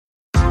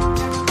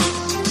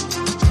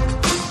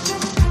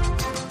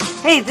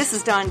Hey, this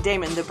is Dawn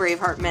Damon, the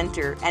Braveheart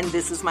Mentor, and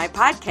this is my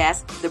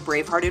podcast, The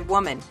Bravehearted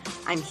Woman.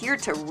 I'm here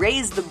to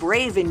raise the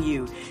brave in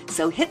you,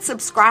 so hit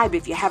subscribe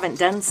if you haven't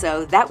done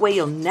so. That way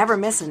you'll never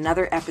miss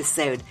another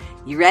episode.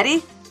 You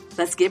ready?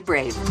 Let's get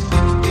brave.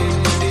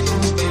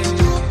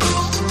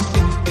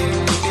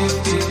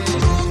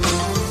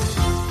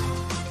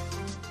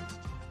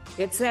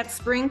 It's that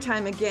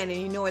springtime again,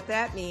 and you know what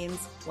that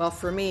means? Well,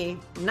 for me,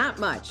 not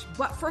much.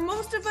 But for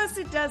most of us,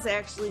 it does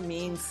actually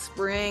mean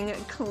spring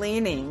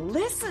cleaning.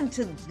 Listen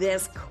to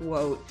this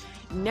quote.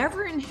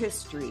 Never in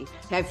history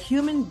have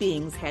human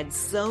beings had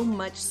so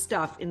much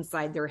stuff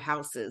inside their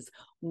houses.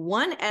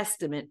 One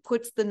estimate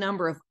puts the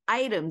number of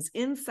items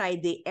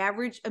inside the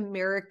average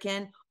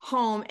American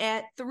home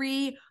at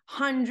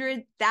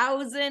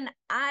 300,000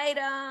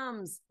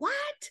 items. What?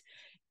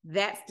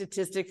 That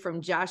statistic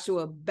from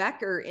Joshua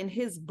Becker in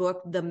his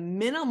book, The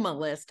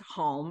Minimalist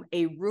Home,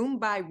 a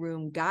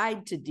room-by-room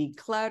guide to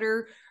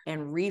declutter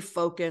and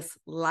refocus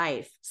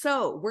life.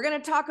 So we're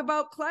going to talk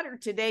about clutter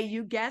today.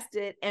 You guessed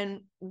it.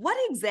 And what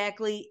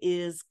exactly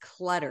is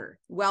clutter?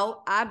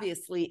 Well,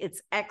 obviously,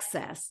 it's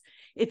excess.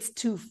 It's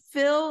to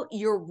fill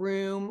your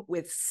room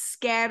with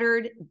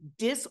scattered,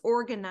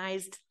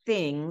 disorganized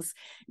things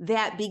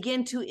that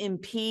begin to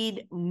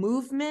impede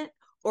movement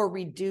or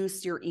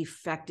reduce your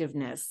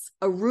effectiveness.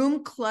 A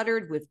room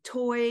cluttered with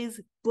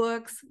toys,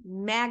 books,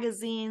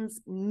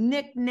 magazines,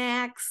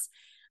 knickknacks,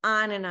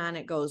 on and on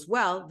it goes.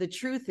 Well, the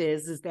truth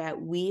is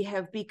that we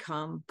have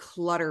become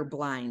clutter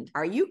blind.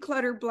 Are you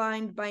clutter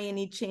blind by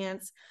any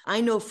chance?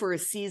 I know for a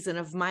season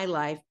of my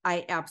life,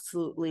 I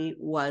absolutely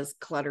was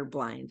clutter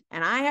blind.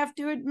 And I have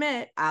to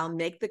admit, I'll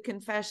make the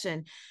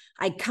confession,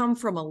 I come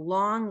from a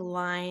long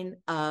line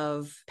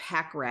of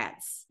pack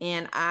rats,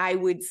 and I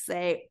would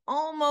say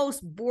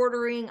almost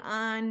bordering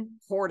on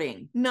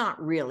hoarding.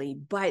 Not really,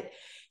 but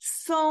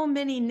so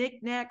many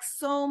knickknacks,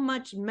 so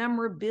much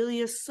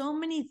memorabilia, so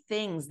many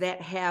things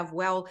that have,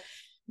 well,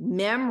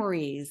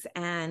 memories,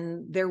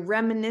 and they're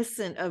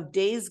reminiscent of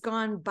days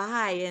gone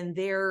by, and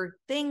they're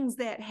things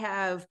that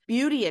have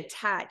beauty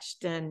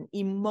attached and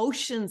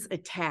emotions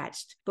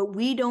attached. But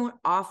we don't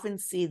often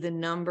see the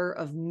number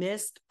of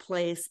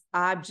misplaced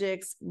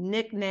objects,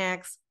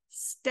 knickknacks,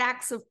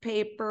 stacks of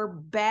paper,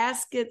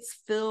 baskets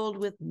filled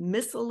with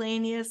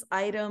miscellaneous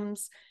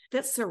items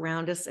that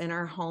surround us in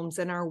our homes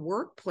and our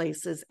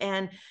workplaces.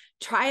 And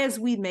try as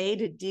we may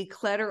to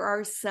declutter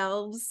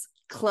ourselves,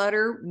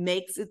 clutter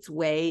makes its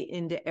way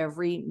into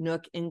every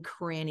nook and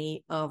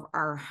cranny of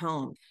our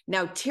home.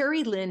 Now,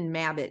 Terry Lynn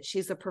Mabbitt,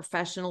 she's a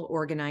professional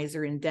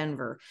organizer in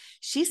Denver.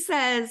 She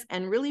says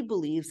and really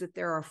believes that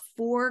there are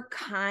 4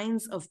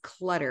 kinds of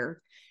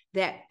clutter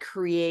that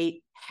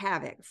create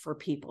havoc for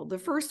people. The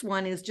first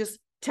one is just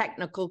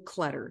technical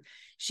clutter.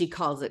 She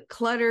calls it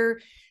clutter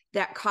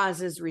that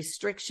causes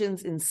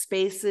restrictions in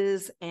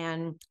spaces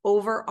and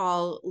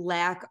overall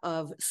lack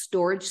of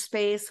storage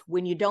space.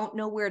 When you don't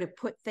know where to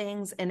put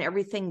things and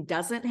everything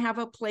doesn't have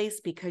a place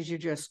because you're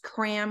just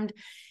crammed,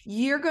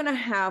 you're going to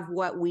have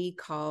what we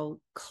call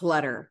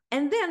clutter.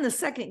 And then the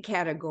second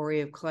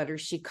category of clutter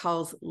she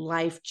calls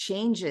life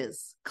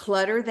changes.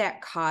 Clutter that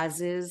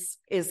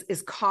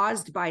is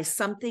caused by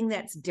something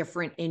that's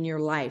different in your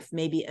life.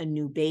 Maybe a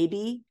new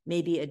baby,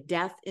 maybe a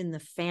death in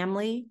the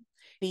family,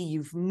 maybe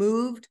you've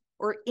moved,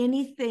 or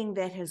anything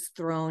that has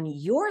thrown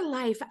your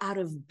life out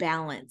of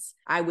balance.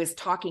 I was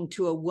talking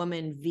to a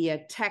woman via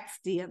text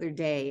the other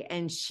day,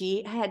 and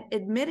she had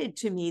admitted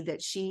to me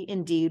that she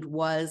indeed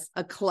was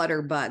a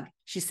clutter bug.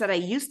 She said, I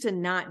used to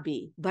not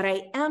be, but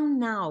I am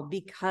now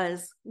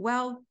because,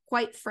 well,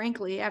 quite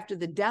frankly, after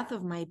the death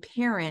of my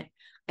parent,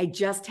 I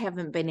just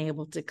haven't been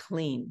able to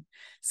clean.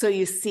 So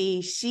you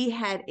see, she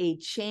had a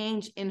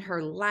change in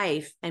her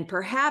life. And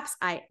perhaps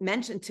I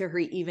mentioned to her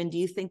even, do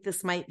you think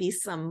this might be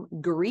some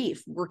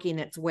grief working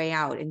its way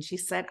out? And she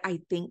said,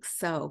 I think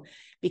so,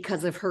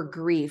 because of her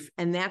grief.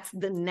 And that's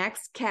the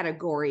next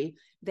category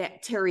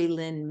that Terry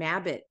Lynn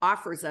Mabbitt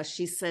offers us.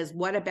 She says,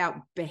 what about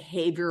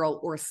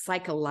behavioral or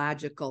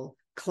psychological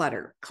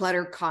clutter?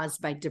 Clutter caused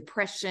by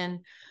depression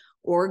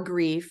or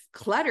grief.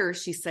 Clutter,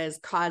 she says,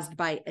 caused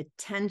by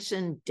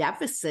attention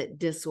deficit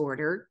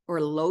disorder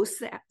or low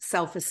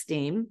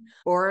self-esteem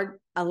or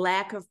a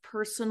lack of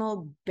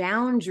personal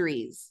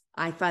boundaries.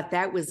 I thought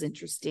that was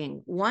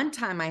interesting. One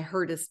time I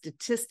heard a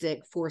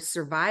statistic for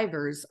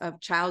survivors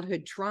of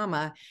childhood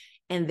trauma,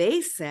 and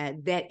they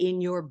said that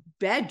in your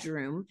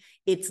bedroom,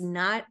 it's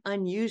not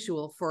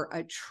unusual for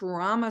a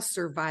trauma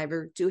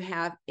survivor to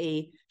have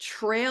a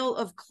trail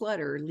of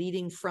clutter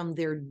leading from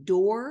their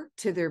door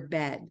to their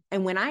bed.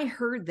 And when I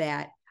heard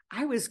that,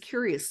 I was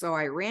curious. So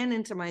I ran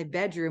into my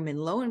bedroom, and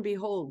lo and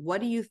behold,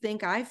 what do you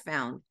think I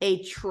found?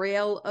 A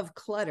trail of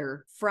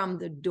clutter from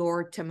the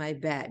door to my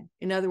bed.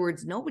 In other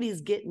words,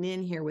 nobody's getting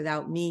in here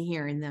without me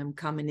hearing them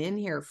coming in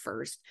here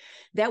first.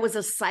 That was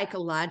a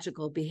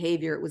psychological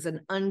behavior. It was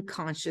an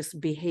unconscious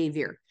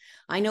behavior.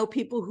 I know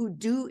people who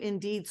do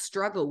indeed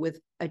struggle with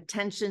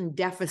attention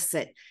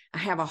deficit. I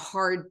have a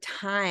hard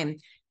time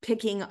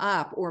picking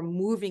up or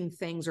moving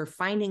things or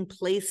finding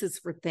places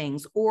for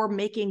things or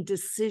making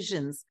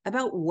decisions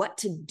about what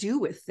to do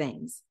with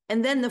things.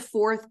 And then the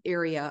fourth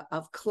area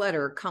of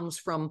clutter comes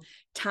from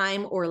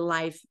time or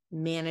life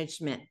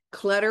management.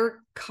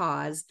 Clutter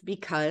caused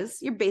because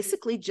you're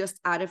basically just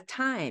out of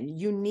time.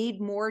 You need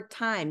more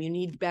time. You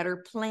need better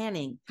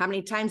planning. How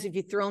many times have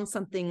you thrown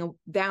something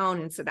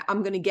down and said,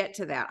 I'm going to get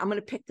to that. I'm going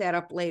to pick that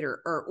up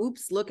later. Or,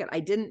 oops, look, I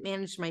didn't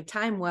manage my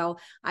time well.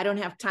 I don't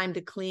have time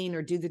to clean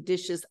or do the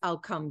dishes. I'll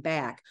come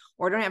back.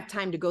 Or I don't have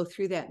time to go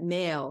through that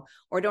mail.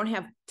 Or I don't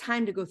have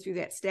time to go through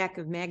that stack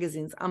of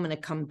magazines. I'm going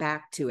to come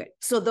back to it.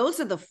 So those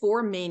are the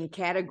four main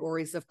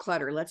categories of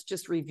clutter. Let's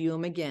just review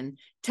them again.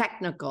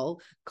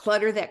 Technical,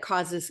 clutter that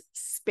causes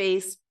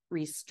space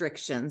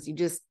restrictions. You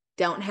just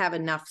don't have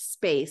enough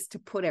space to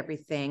put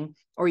everything,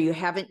 or you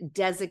haven't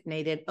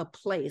designated a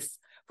place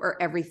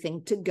for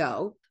everything to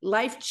go.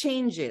 Life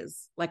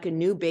changes, like a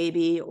new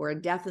baby or a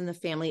death in the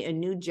family, a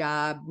new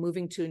job,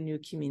 moving to a new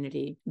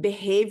community.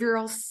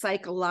 Behavioral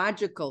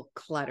psychological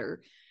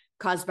clutter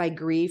caused by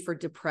grief or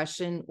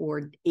depression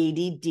or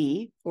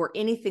ADD or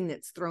anything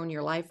that's thrown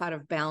your life out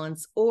of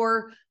balance,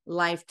 or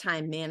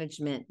lifetime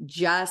management,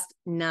 just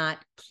not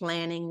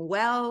planning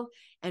well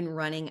and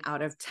running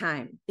out of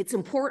time. It's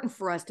important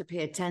for us to pay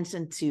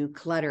attention to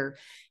clutter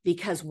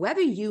because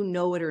whether you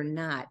know it or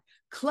not,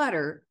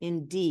 clutter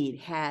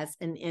indeed has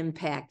an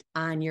impact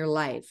on your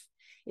life.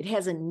 It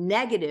has a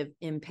negative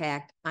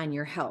impact on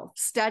your health.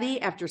 Study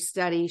after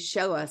study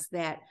show us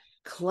that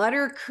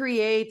clutter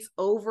creates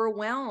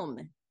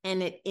overwhelm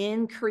and it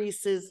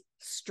increases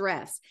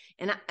stress.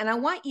 And I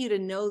want you to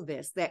know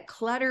this, that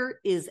clutter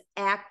is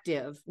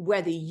active,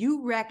 whether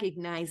you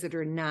recognize it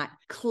or not.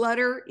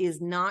 Clutter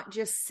is not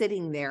just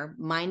sitting there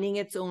minding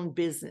its own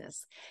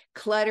business.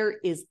 Clutter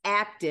is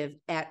active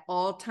at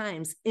all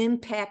times,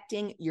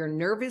 impacting your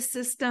nervous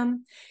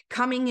system,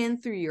 coming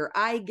in through your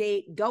eye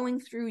gate, going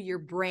through your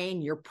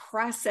brain, you're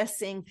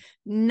processing,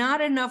 not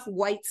enough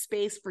white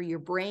space for your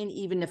brain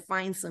even to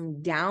find some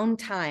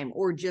downtime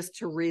or just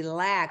to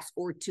relax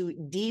or to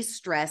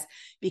de-stress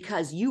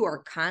because you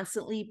are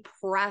constantly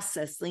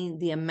processing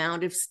the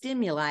amount of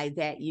stimuli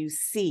that you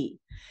see.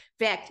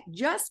 In fact,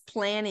 just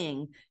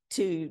planning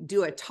to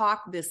do a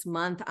talk this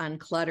month on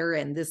clutter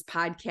and this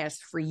podcast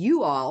for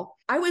you all,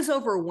 I was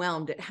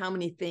overwhelmed at how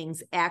many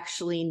things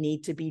actually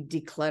need to be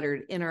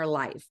decluttered in our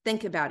life.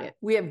 Think about it.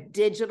 We have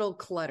digital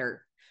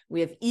clutter. We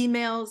have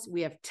emails,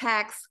 we have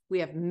texts, we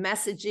have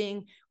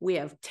messaging, we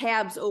have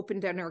tabs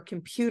opened on our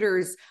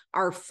computers,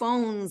 our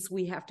phones.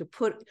 We have to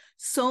put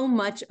so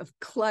much of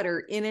clutter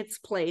in its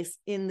place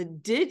in the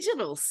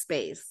digital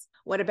space.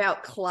 What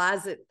about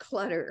closet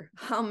clutter?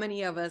 How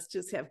many of us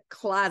just have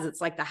closets?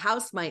 Like the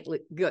house might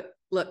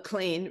look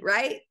clean,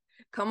 right?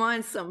 Come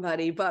on,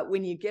 somebody. But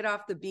when you get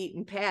off the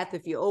beaten path,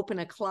 if you open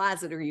a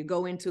closet or you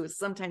go into it,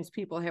 sometimes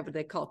people have what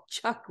they call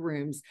chuck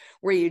rooms,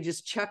 where you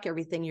just chuck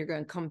everything. You're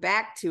going to come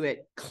back to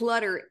it.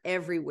 Clutter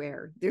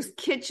everywhere. There's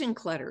kitchen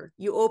clutter.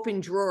 You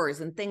open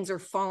drawers and things are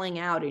falling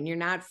out and you're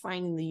not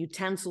finding the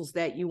utensils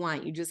that you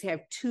want. You just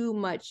have too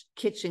much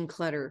kitchen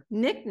clutter.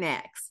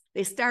 Knickknacks.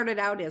 They started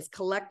out as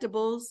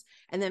collectibles,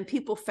 and then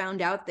people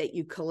found out that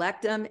you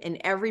collect them, and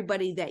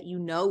everybody that you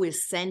know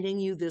is sending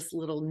you this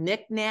little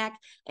knickknack,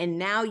 and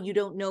now you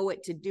don't know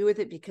what to do with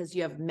it because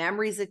you have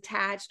memories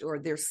attached or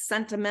there's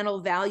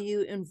sentimental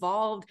value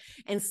involved,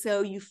 and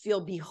so you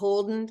feel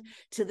beholden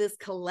to this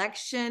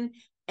collection.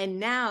 And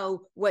now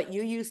what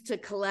you used to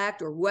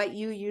collect or what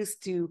you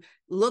used to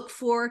look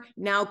for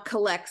now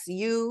collects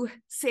you,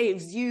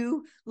 saves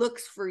you,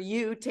 looks for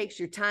you, takes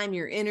your time,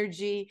 your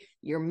energy,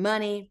 your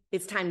money.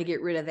 It's time to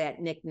get rid of that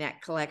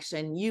knick-knack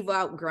collection. You've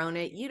outgrown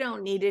it. You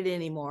don't need it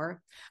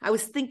anymore. I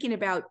was thinking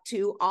about,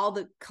 too, all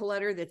the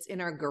clutter that's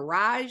in our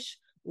garage,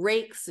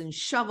 rakes and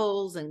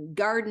shovels and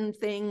garden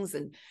things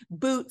and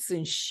boots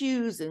and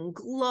shoes and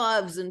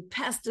gloves and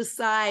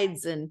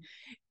pesticides and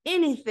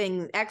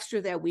anything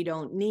extra that we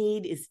don't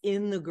need is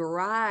in the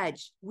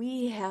garage.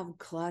 We have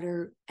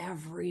clutter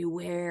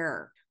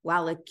everywhere.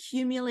 While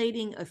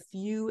accumulating a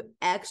few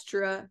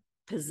extra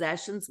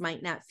possessions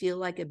might not feel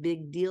like a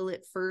big deal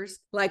at first,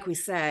 like we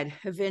said,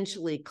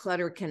 eventually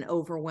clutter can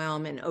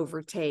overwhelm and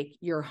overtake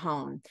your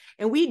home.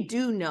 And we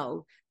do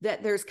know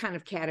that there's kind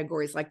of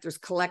categories, like there's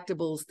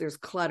collectibles, there's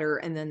clutter,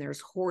 and then there's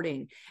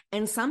hoarding.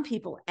 And some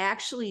people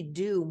actually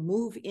do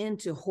move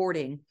into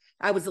hoarding.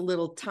 I was a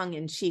little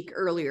tongue-in-cheek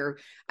earlier.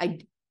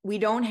 We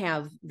don't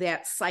have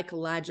that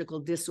psychological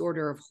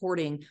disorder of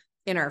hoarding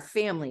in our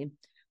family,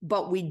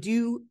 but we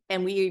do,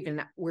 and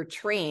we're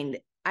trained.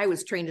 I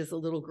was trained as a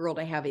little girl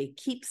to have a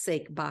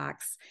keepsake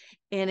box,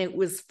 And it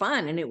was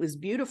fun and it was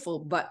beautiful.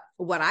 But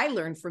what I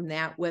learned from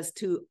that was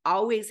to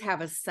always have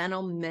a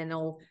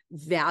sentimental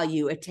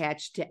value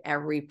attached to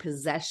every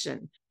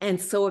possession. And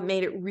so it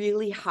made it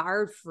really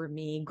hard for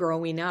me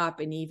growing up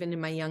and even in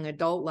my young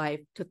adult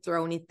life to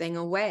throw anything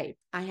away.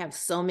 I have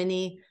so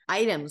many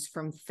items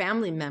from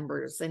family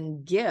members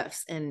and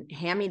gifts and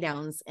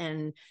hand-me-downs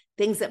and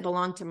things that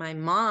belong to my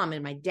mom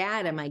and my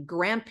dad and my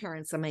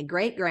grandparents and my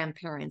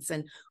great-grandparents.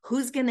 And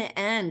who's going to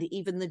end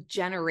even the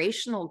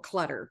generational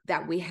clutter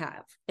that we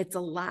have? It's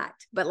a lot.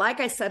 But like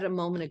I said a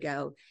moment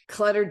ago,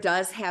 clutter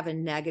does have a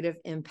negative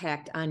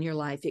impact on your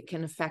life. It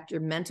can affect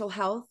your mental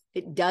health.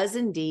 It does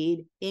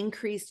indeed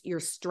increase your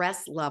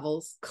stress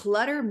levels.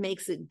 Clutter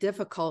makes it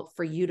difficult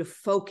for you to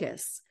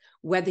focus,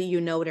 whether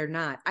you know it or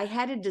not. I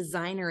had a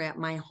designer at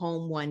my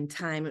home one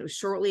time. It was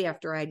shortly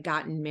after I'd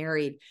gotten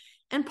married.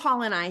 And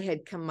Paul and I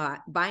had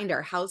combined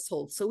our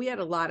household. So we had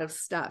a lot of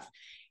stuff.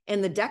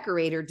 And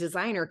the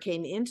designer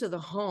came into the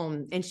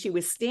home and she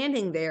was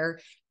standing there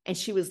and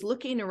she was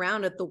looking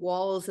around at the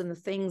walls and the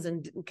things,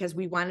 and because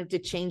we wanted to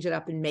change it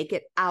up and make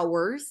it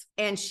ours.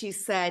 And she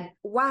said,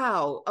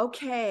 wow,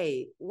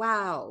 okay,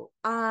 wow,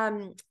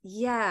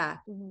 yeah,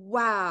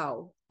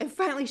 wow. And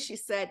finally she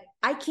said,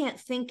 I can't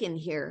think in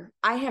here.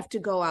 I have to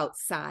go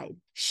outside.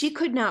 She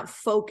could not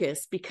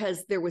focus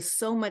because there was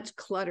so much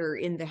clutter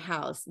in the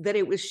house that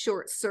it was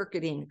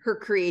short-circuiting her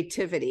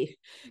creativity.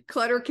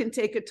 Clutter can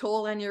take a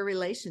toll on your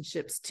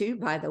relationships too,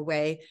 by the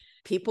way.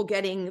 People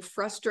getting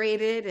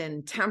frustrated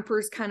and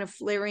tempers kind of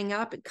flaring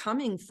up and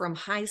coming from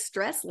high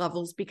stress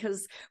levels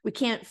because we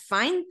can't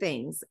find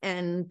things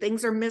and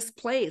things are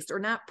misplaced or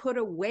not put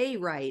away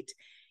right.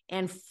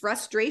 And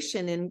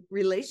frustration in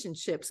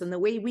relationships and the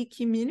way we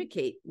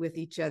communicate with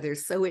each other.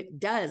 So it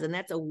does. And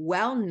that's a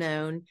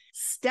well-known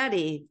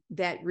study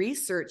that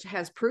research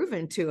has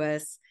proven to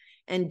us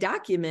and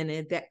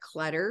documented that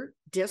clutter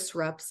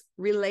disrupts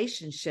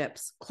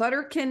relationships.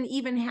 Clutter can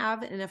even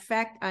have an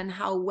effect on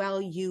how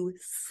well you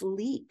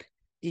sleep.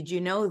 Did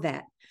you know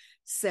that?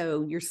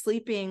 So you're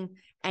sleeping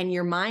and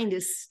your mind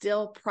is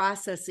still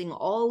processing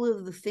all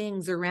of the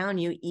things around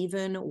you,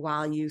 even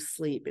while you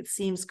sleep. It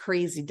seems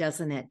crazy,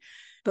 doesn't it?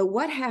 But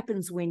what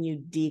happens when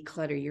you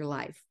declutter your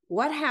life?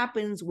 What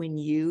happens when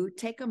you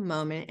take a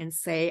moment and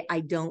say,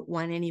 I don't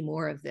want any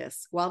more of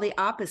this? Well, the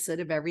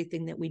opposite of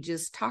everything that we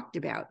just talked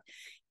about.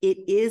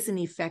 It is an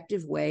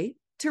effective way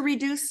to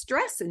reduce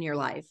stress in your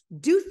life.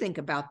 Do think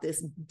about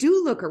this.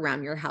 Do look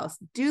around your house.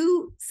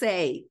 Do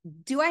say,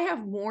 do I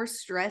have more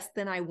stress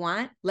than I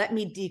want? Let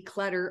me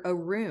declutter a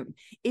room.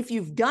 If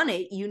you've done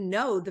it, you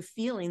know the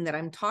feeling that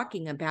I'm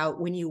talking about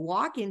when you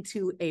walk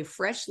into a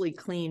freshly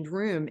cleaned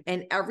room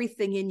and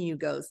everything in you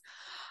goes,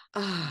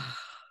 ah.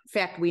 In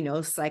fact, we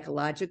know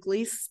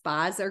psychologically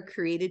spas are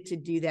created to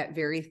do that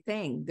very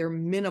thing. They're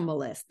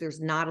minimalist.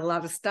 There's not a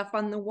lot of stuff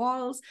on the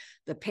walls.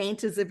 The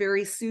paint is a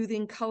very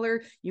soothing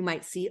color. You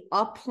might see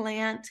a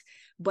plant,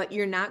 but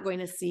you're not going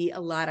to see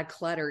a lot of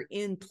clutter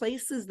in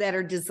places that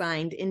are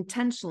designed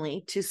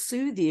intentionally to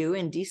soothe you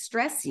and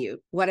de-stress you.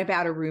 What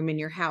about a room in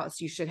your house?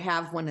 You should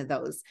have one of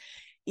those.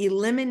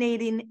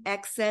 Eliminating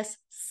excess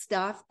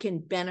stuff can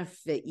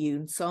benefit you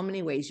in so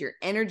many ways, your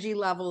energy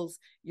levels,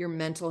 your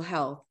mental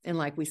health, and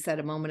like we said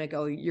a moment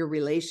ago, your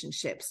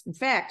relationships. In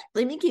fact,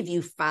 let me give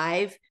you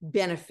 5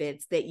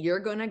 benefits that you're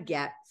going to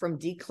get from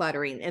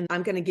decluttering. And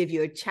I'm going to give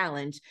you a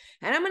challenge.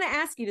 And I'm going to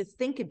ask you to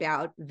think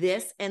about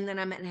this, and then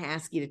I'm going to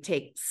ask you to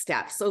take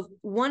steps. So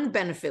one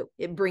benefit,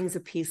 it brings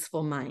a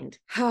peaceful mind.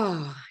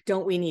 Oh,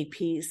 don't we need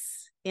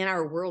peace? In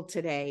our world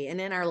today and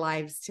in our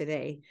lives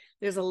today,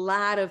 there's a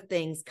lot of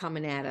things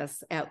coming at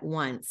us at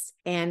once.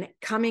 And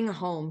coming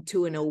home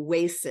to an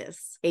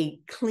oasis, a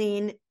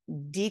clean,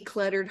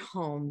 decluttered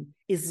home,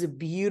 is a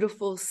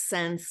beautiful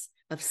sense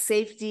of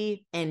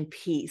safety and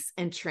peace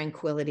and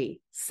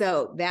tranquility.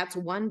 So that's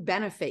one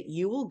benefit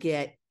you will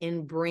get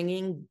in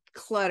bringing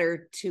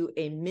clutter to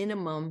a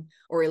minimum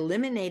or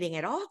eliminating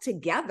it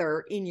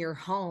altogether in your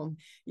home.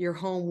 Your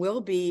home will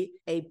be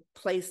a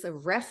place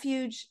of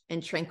refuge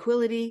and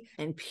tranquility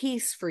and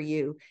peace for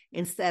you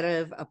instead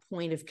of a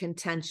point of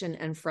contention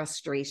and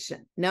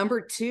frustration.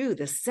 Number 2,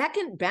 the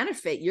second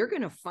benefit you're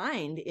going to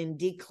find in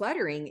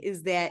decluttering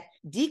is that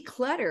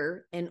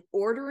declutter and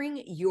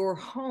ordering your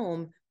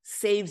home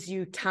saves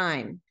you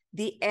time.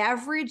 The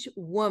average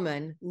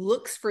woman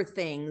looks for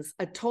things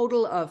a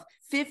total of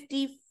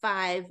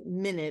 55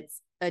 minutes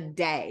a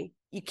day.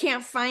 You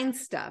can't find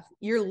stuff.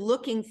 You're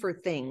looking for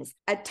things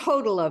a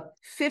total of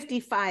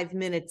 55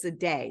 minutes a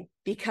day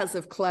because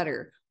of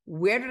clutter.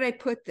 Where did I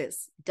put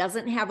this?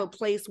 Doesn't have a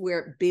place where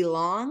it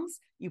belongs.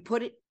 You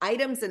put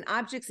items and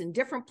objects in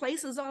different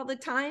places all the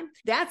time.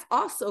 That's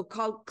also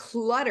called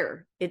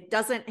clutter. It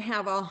doesn't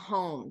have a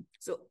home.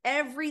 So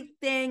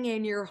everything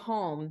in your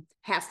home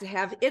has to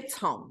have its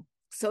home.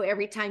 So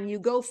every time you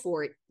go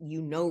for it,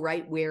 you know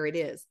right where it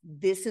is.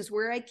 This is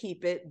where I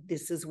keep it.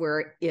 This is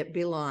where it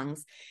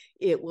belongs.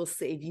 It will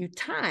save you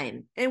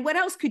time. And what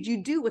else could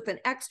you do with an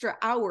extra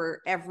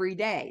hour every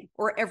day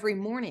or every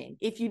morning?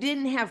 If you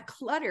didn't have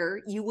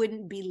clutter, you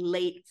wouldn't be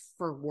late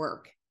for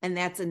work. And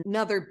that's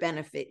another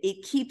benefit.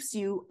 It keeps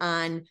you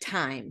on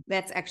time.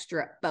 That's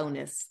extra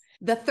bonus.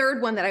 The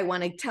third one that I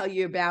want to tell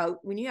you about,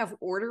 when you have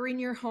order in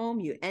your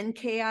home, you end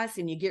chaos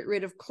and you get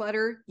rid of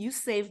clutter, you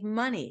save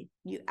money.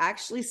 You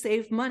actually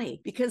save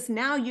money because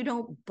now you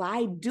don't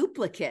buy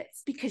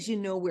duplicates because you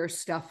know where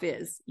stuff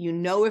is. You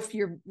know if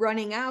you're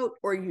running out,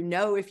 or you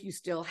know if you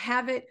still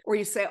have it, or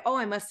you say, oh,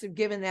 I must have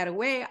given that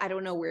away. I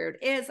don't know where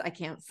it is. I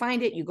can't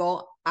find it. You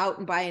go out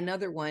and buy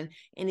another one.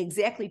 And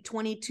exactly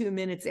 22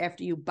 minutes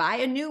after you buy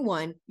a new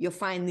one, you'll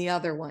find the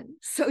other one.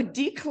 So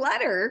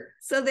declutter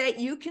so that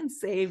you can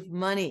save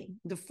money.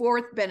 The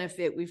fourth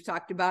benefit, we've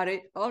talked about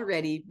it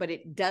already, but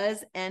it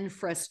does end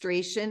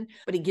frustration,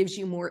 but it gives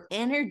you more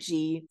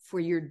energy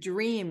for your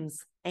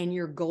dreams and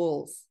your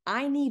goals.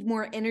 I need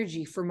more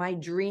energy for my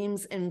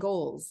dreams and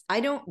goals.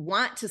 I don't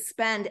want to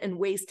spend and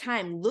waste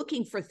time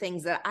looking for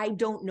things that I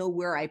don't know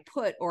where I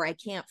put or I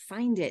can't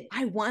find it.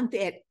 I want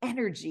that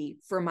energy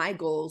for my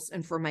goals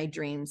and for my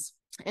dreams.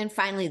 And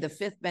finally, the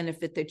fifth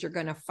benefit that you're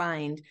going to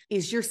find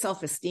is your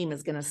self-esteem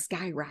is going to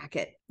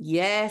skyrocket.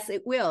 Yes,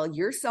 it will.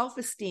 Your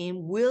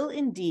self-esteem will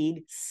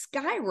indeed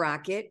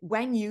skyrocket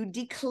when you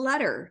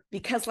declutter.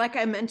 Because like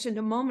I mentioned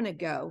a moment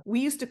ago,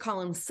 we used to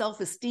call them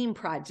self-esteem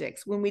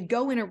projects. When we'd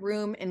go in a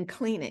room and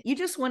clean it, you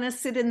just want to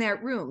sit in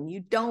that room. You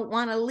don't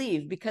want to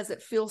leave because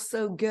it feels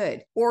so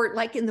good. Or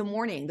like in the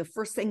morning, the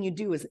first thing you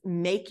do is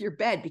make your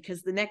bed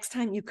because the next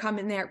time you come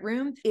in that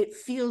room, it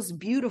feels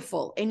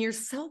beautiful and your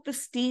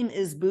self-esteem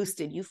is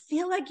boosted. You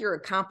feel like you're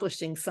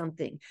accomplishing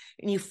something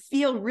and you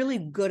feel really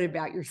good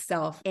about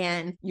yourself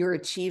and your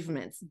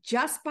achievements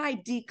just by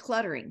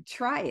decluttering.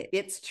 Try it.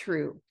 It's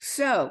true.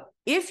 So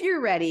if you're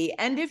ready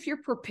and if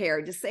you're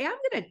prepared to say, I'm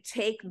going to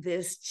take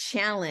this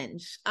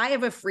challenge, I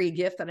have a free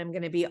gift that I'm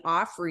going to be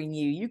offering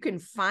you. You can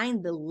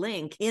find the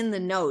link in the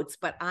notes,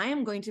 but I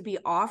am going to be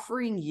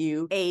offering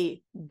you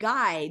a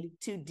guide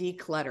to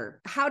declutter.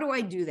 How do I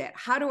do that?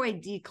 How do I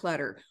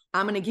declutter?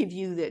 I'm going to give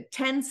you the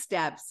 10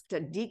 steps to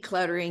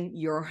decluttering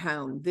your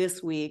home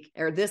this week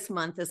or this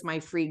month as my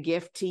free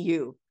gift to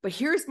you. But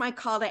here's my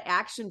call to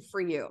action for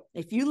you.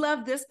 If you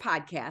love this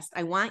podcast,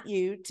 I want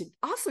you to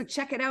also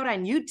check it out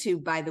on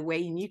YouTube, by the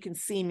way, and you can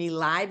see me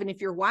live. And if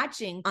you're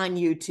watching on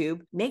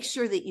YouTube, make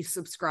sure that you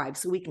subscribe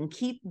so we can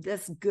keep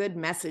this good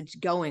message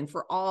going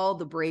for all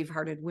the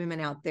brave-hearted women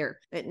out there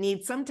that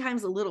need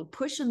sometimes a little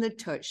push in the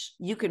tush.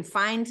 You can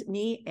find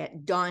me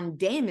at Dawn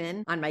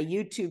Damon on my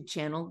YouTube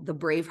channel, The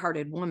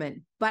Brave-Hearted Woman.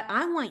 But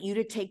I want you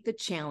to take the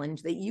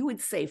challenge that you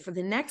would say for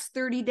the next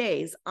 30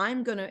 days,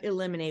 I'm going to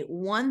eliminate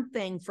one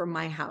thing from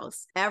my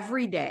house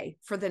every day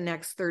for the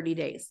next 30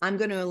 days. I'm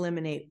going to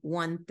eliminate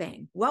one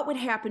thing. What would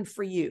happen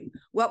for you?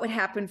 What would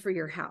happen for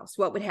your house?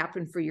 What would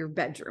happen for your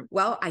bedroom?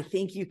 Well, I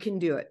think you can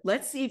do it.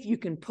 Let's see if you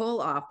can pull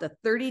off the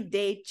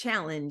 30-day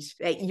challenge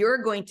that you're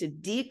going to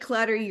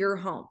declutter your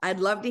home.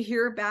 I'd love to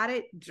hear about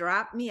it.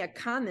 Drop me a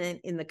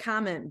comment in the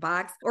comment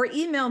box or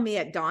email me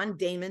at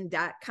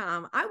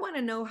dawndamon.com. I want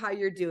to know how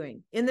you're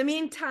doing. In the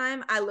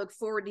meantime, I look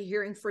forward to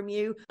hearing from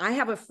you. I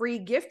have a free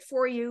gift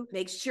for you.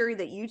 Make sure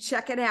that you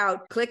check it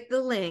out. Click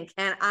the link,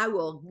 and I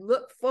will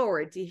look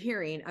forward to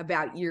hearing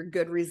about your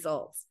good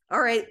results.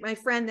 All right, my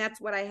friend,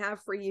 that's what I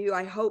have for you.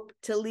 I hope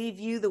to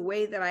leave you the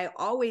way that I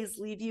always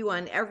leave you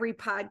on every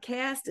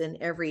podcast and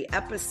every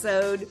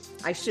episode,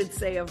 I should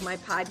say, of my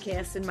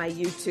podcast and my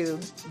YouTube.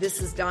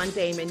 This is Dawn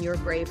Damon, your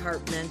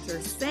Braveheart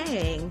mentor,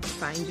 saying,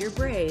 find your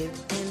brave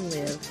and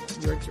live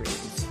your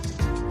dreams.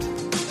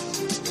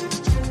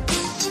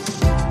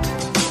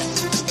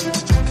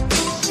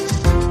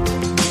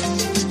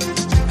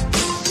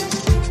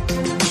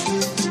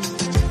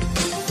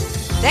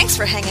 Thanks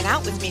for hanging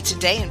out with me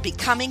today and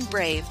becoming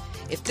brave.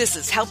 If this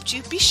has helped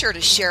you, be sure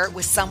to share it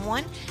with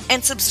someone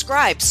and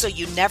subscribe so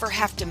you never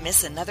have to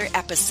miss another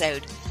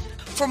episode.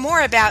 For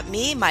more about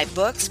me, my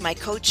books, my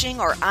coaching,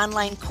 or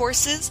online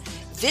courses,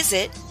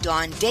 visit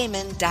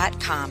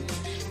dawndamon.com.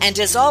 And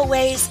as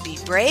always, be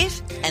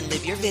brave and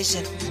live your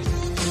vision.